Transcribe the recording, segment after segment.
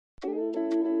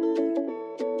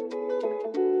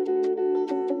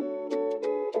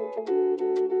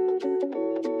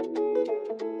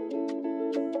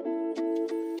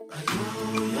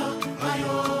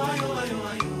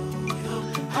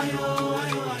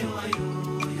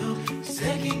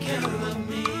care of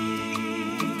me.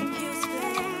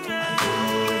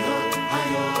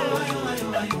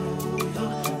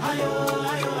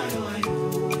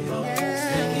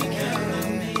 Taking care of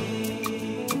me.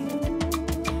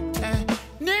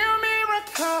 New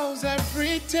miracles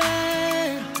every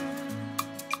day.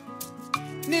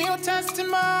 New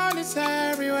testimonies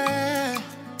everywhere.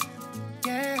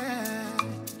 Yeah.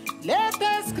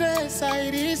 Latest grace I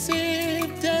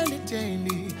receive daily,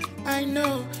 daily. I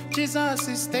know Jesus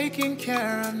is taking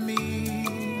care of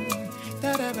me.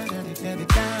 Da da da da da da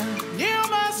da. New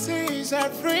mercies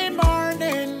every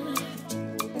morning.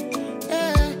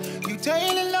 Yeah. You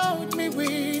daily load me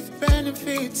with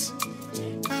benefits.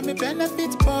 I'm a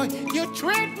benefit boy. You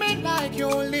treat me like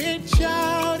your only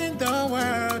child in the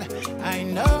world. I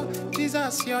know,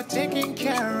 Jesus, you're taking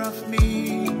care of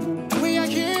me. We are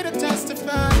here to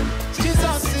testify.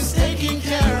 Jesus is taking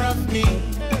care of me.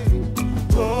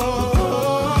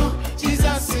 Oh,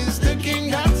 Jesus is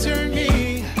looking after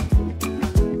me.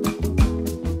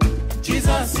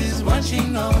 Jesus is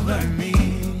watching over me.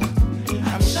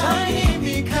 I'm shining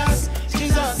because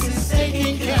Jesus is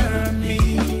taking care of me.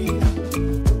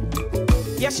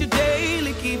 Yes, you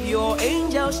daily keep your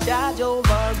angels charge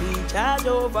over me, charge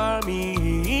over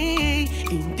me.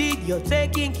 Indeed, you're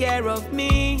taking care of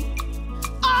me.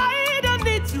 I don't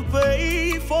need to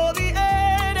pay for the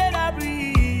air that I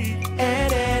breathe, air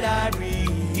that I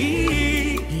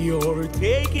breathe. You're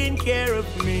taking care of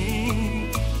me.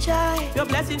 Chai, your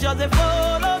blessings just they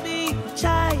follow me.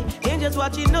 Chai, angels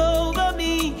watching over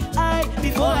me.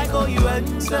 Before I call you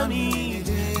answer me.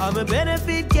 I'm a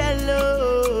benefit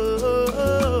yellow.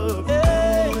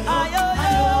 Hey, ayo,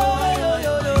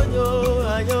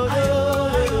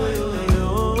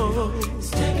 He's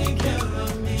taking care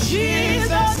of me.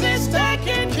 Jesus is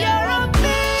taking care of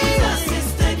me. Jesus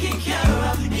is taking care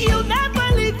of me. You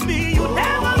never leave me. You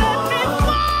never let me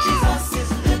fall. Jesus is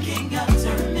looking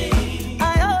after me.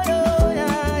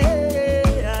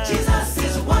 Jesus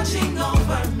is watching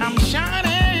over me. I'm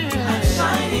shining. I'm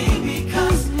shining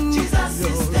because Jesus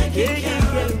is taking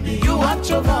care of me. You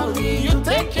watch over me. You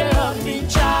take care of me,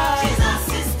 child. Jesus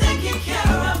is taking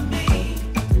care of me.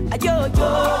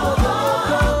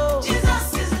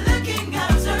 Jesus is looking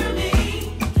after me.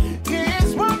 He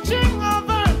is watching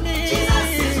over me. Jesus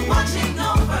is watching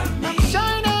over me. I'm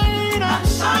shining. I'm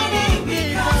shining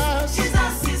because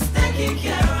Jesus is taking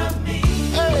care of me.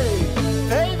 Hey,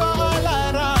 favor all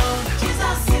around.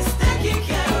 Jesus is taking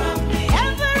care of me.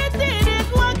 Everything is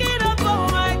working up for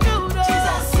my good.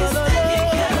 Jesus is taking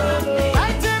care of me.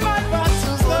 Fighting my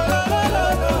battles.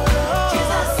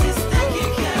 Jesus is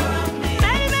taking care of me.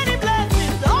 Many, many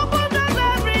blessings open up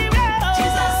everywhere.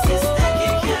 Jesus is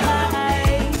taking care of me.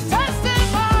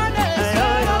 Testimonies.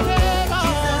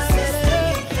 Jesus is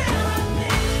taking care of me.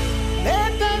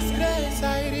 Latest grace I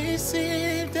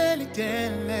receive daily,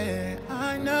 daily.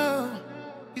 I know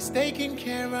He's taking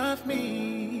care of me.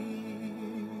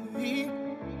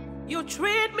 You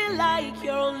treat me like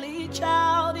your only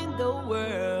child in the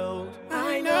world.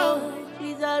 I know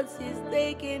Jesus is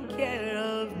taking care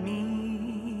of me.